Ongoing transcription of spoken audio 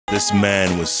This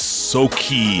man was so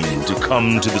keen to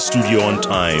come to the studio on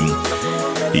time.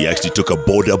 He actually took a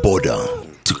border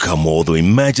to come all the way.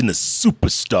 Imagine a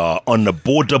superstar on the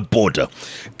border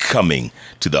coming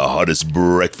to the hottest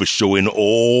breakfast show in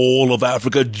all of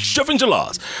Africa, Jeffin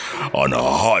Jalas, on a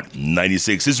Hot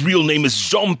 96. His real name is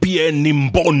Jean-Pierre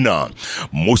Nimbona.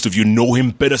 Most of you know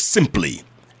him better simply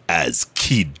as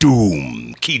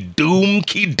Kidum. Kidum.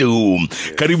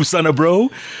 Karibu sana, bro.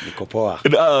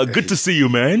 Good to see you,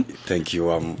 man. Thank you.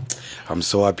 I'm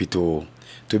so happy to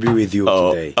be with you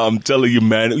today. I'm telling you,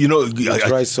 man. You know, I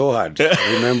tried so hard.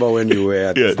 I remember when you were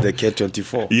at the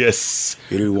K24. Yes.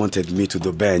 You really wanted me to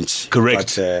the bench.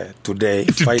 Correct. But today,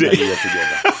 finally we're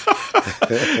together.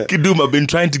 Kidum, I've been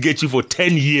trying to get you for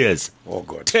 10 years. Oh,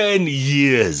 God. 10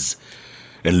 years.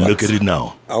 And but look at it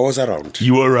now. I was around.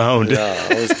 You were around. Yeah,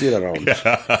 I was still around.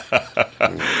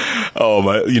 Oh,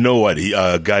 my. You know what?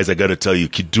 Guys, I got to tell you,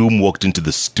 Kidum walked into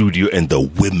the studio and the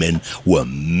women were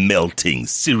melting.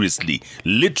 Seriously.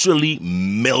 Literally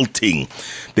melting.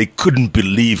 They couldn't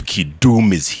believe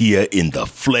Kidum is here in the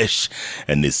flesh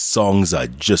and his songs are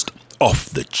just off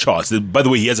the charts. By the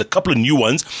way, he has a couple of new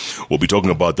ones. We'll be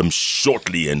talking about them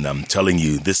shortly. And I'm telling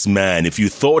you, this man, if you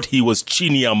thought he was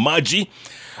Chini Amaji,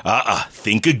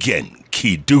 think again.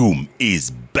 Kidum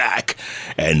is back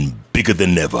and bigger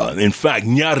than ever. In fact,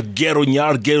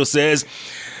 Nyargero says,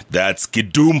 that's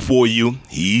Kidum for you.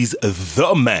 He's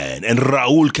the man. And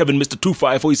Raul Kevin, Mr.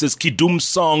 254, he says, Kidum's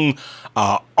song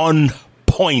are on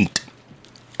point.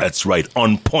 That's right,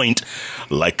 on point,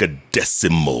 like a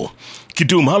decimal.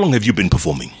 Kidum, how long have you been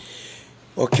performing?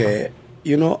 Okay,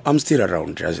 you know, I'm still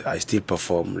around. I still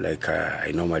perform like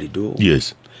I normally do.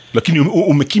 Yes. Lakini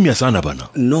umekimya sana bana.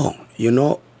 No, you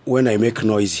know, when I make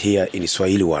noise here in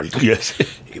Swahili world, yes,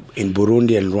 in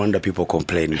Burundi and Rwanda, people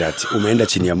complain that umeenda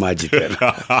chini ya maji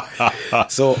tena.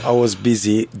 So I was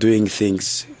busy doing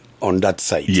things on that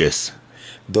side. Yes.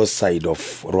 Those side of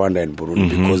Rwanda and Burundi,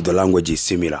 because the language is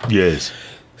similar. Yes.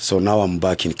 So now I'm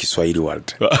back in Kiswahili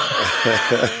world.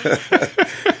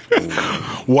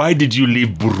 Why did you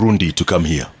leave Burundi to come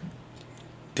here?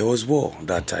 There was war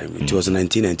that time. It was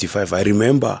 1995. I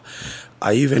remember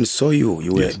I even saw you.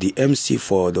 You were the MC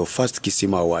for the first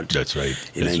Kisima Award. That's right.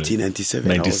 In 1997.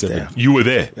 97. I was there. You were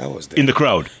there? I was there. In the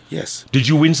crowd? Yes. Did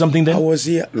you win something then? I was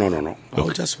here. No. I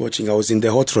was just watching. I was in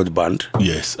the Hot Rod band.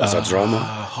 Yes. As a drummer.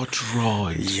 Hot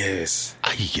Rod. Yes.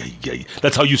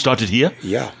 That's how you started here?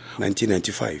 Yeah,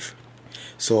 1995.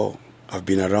 So I've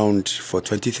been around for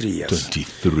 23 years.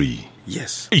 23.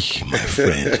 Yes. My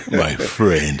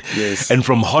friend. Yes. And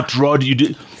from Hot Rod,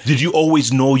 did you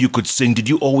always know you could sing? Did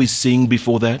you always sing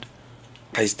before that?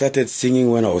 I started singing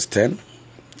when I was 10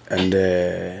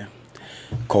 and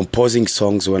composing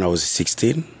songs when I was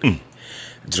 16.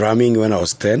 Drumming when I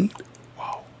was 10.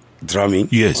 Wow. Drumming on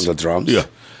the drums. Yeah.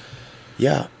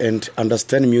 Yeah, and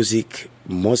understand music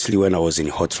mostly when I was in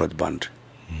Hot Rod band.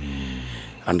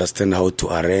 Understand how to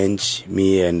arrange,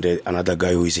 me and another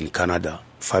guy who is in Canada,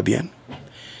 Fabian.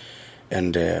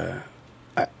 And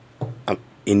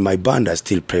in my band, I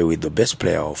still play with the best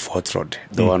player of Hot Rod,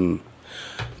 the one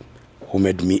who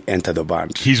made me enter the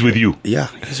band. He's with you? Yeah,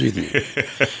 he's with me.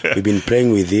 We've been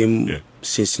playing with him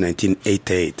since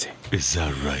 1988. Is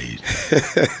that right?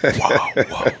 Wow.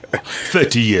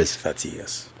 30 years. 30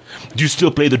 years. Do you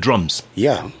still play the drums?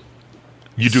 Yeah.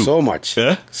 You do? So much.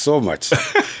 Eh? So much.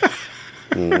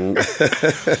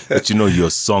 But you know your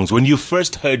songs. When you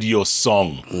first heard your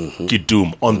song,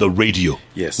 Kidum, on the radio,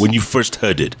 yes, when you first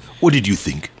heard it, what did you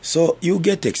think? So you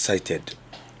get excited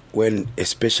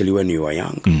especially when you are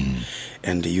young,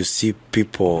 and you see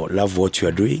people love what you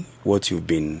are doing, what you've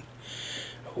been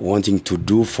wanting to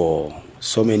do for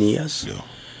so many years.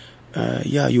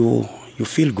 You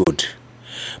feel good,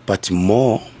 but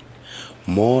more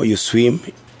you swim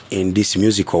in this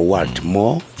musical world,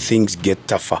 more things get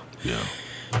tougher. Yeah.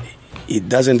 It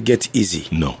doesn't get easy.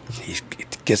 No.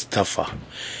 It gets tougher.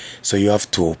 So you have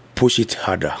to push it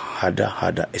harder.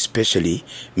 Especially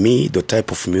me, the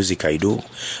type of music I do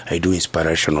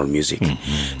inspirational music.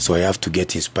 So I have to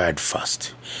get inspired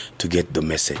first to get the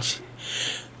message,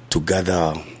 to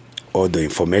gather all the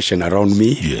information around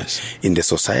me in the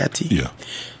society.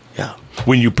 Yeah.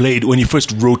 When you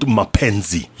first wrote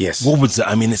Mapenzi, yes, what was that?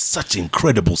 I mean, it's such an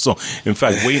incredible song. In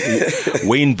fact,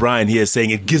 Wayne Bryan here is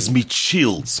saying it gives me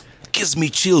chills. It gives me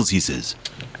chills, he says.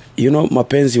 You know,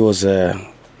 Mapenzi was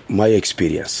my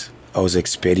experience. I was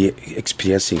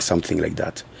experiencing something like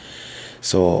that.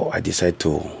 So I decided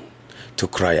to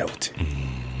cry out.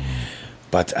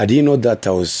 But I didn't know that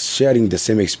I was sharing the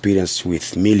same experience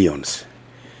with millions.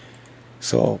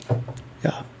 So,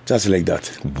 yeah, just like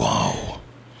that. Wow.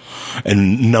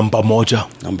 And number moja?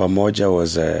 Number moja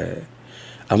was,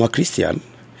 I'm a Christian,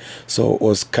 so it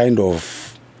was kind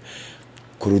of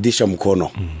kurudisha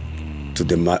mkono to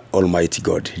the Almighty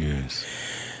God. Yes.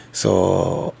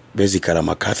 So basically I'm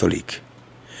a Catholic.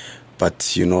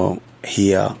 But, you know,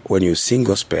 here when you sing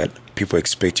gospel, people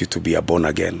expect you to be a born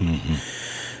again.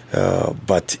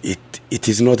 But it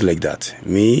is not like that.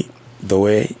 Me, the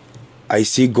way I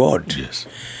see God, yes,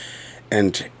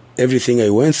 and everything I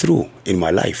went through in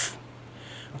my life,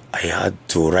 I had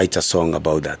to write a song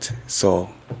about that. So,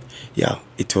 yeah,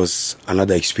 it was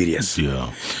another experience.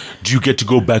 Yeah. Do you get to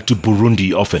go back to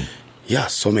Burundi often? Yeah,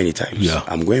 so many times. Yeah.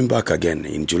 I'm going back again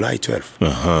in July 12th.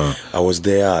 Uh-huh. I was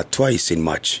there twice in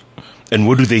March. And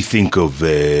what do they think of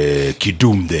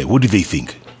Kidum there? What do they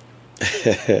think?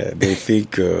 They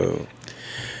think that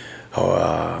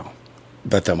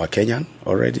I'm a Kenyan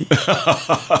already.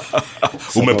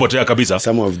 Umepotea kabisa.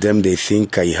 Some of them, they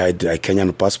think I had a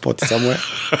Kenyan passport somewhere.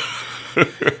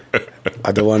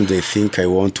 Other one, they think I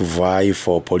want to vie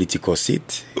for political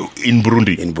seat. In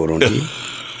Burundi? In Burundi.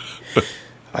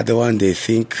 Other one, they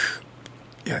think,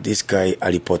 yeah, this guy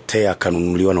alipotea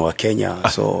kanunuliwa na wa Kenya,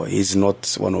 so he's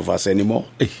not one of us anymore.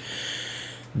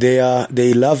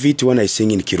 They love it when I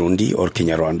sing in Kirundi or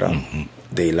Kinyarwanda.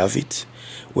 They love it.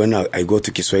 When I go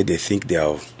to Kiswahili, they think they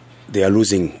are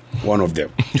losing one of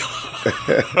them.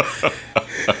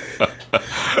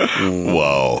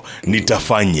 Wow.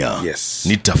 Nitafanya. Yes.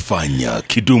 Nitafanya.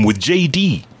 Kidum with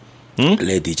JD.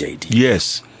 Lady JD.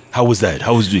 Yes. How was that?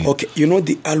 How was it doing? Okay, you know,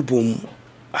 the album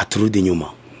Aturudi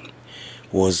Nyuma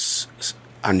was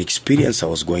an experience I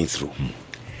was going through.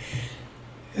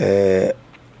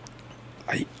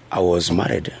 I was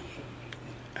married,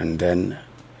 and then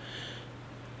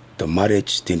the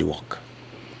marriage didn't work.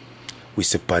 We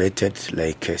separated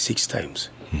like 6 times.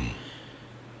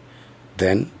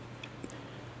 Then,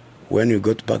 when we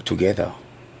got back together,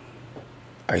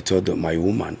 I told my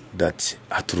woman that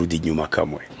Aturudi Nyuma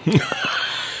kamwe.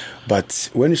 But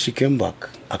when she came back,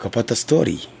 akapata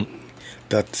story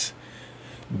that,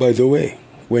 by the way,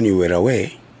 when you were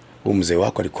away, mzee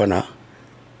wako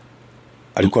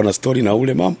alikuwa na story na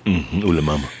ule mama. Ule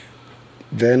mama.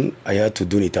 Then I had to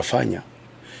do Nitafanya,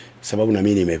 sababu na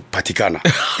mimi nimepatikana.